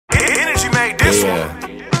made this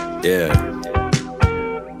one. Yeah.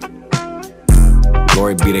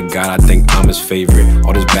 Glory be to God, I think I'm his favorite.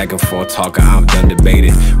 All this back and forth talking, I'm done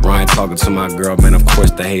debating. Ryan talking to my girl, man, of course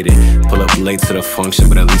they hate it. Pull up late to the function,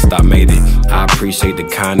 but at least I made it. I appreciate the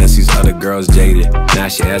kindness, these other girls jaded. Now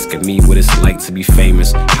she asking me what it's like to be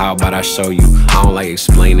famous. How about I show you? I don't like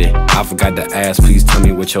explaining. I forgot to ask, please tell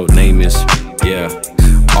me what your name is. Yeah.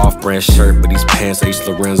 Off-brand shirt, but these pants H.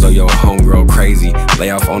 Lorenzo, yo, homegirl crazy.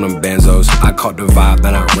 Lay off on them benzos. I caught the vibe,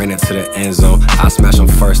 then I ran into the end zone. I smash them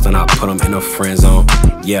first, then I put them in a friend zone.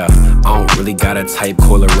 Yeah, I don't really got a type,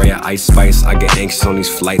 coil array of ice spice. I get anxious on these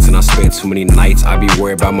flights, and I spend too many nights. I be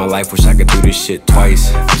worried about my life, wish I could do this shit twice.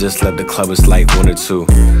 Just left the club, it's like 1 or 2.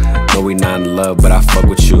 No, we not in love, but I fuck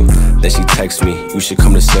with you. Then she texts me, you should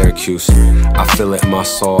come to Syracuse. I feel it in my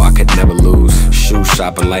soul, I could never lose. Shoe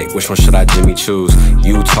shopping like, which one should I Jimmy choose?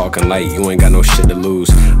 You talking like you ain't got no shit to lose.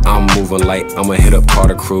 I'm moving like I'ma hit up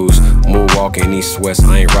Carter Cruise. Moonwalking in East West,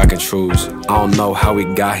 I ain't rocking trues. I don't know how we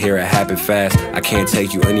got here, it happened fast. I can't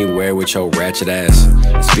take you anywhere with your ratchet ass.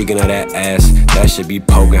 Speaking of that ass, that shit be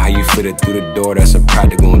poking. How you fit it through the door, that's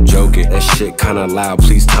impractical, I'm joking. That shit kinda loud,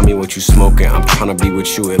 please tell me what you smoking. I'm tryna be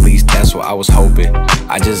with you, at least that's what I was hoping.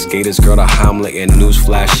 I just gave this girl a Heimlich and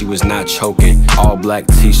newsflash, she was not choking. All black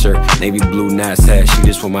t-shirt, navy blue Nats hat, she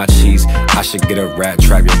just want my cheese. I should get a rat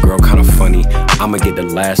trap, your girl kinda funny. I'ma get the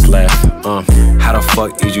last laugh. How the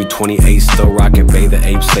fuck is you 28 still rocking Bathe the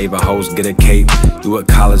Apes, saving hoes, get a cape? You a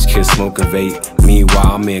college kid smoking vape.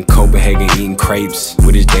 Meanwhile, I'm in Copenhagen eating crepes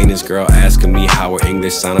with this Danish girl asking me how her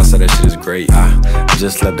English sound. I said that shit is great. I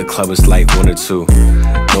just left the club, it's like 1 or 2.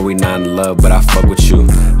 No, we not in love, but I fuck with you.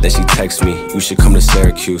 Then she texts me, you should come to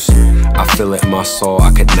Syracuse. I feel it in my soul,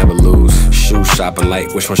 I could never lose. Shoe shopping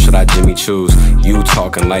like, which one should I Jimmy choose? You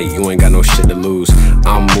talking like you ain't got no shit to lose.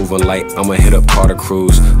 I'm moving like I'ma hit up Carter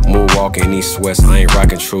Cruise. Moonwalking in East West, I ain't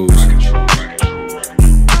rocking trues.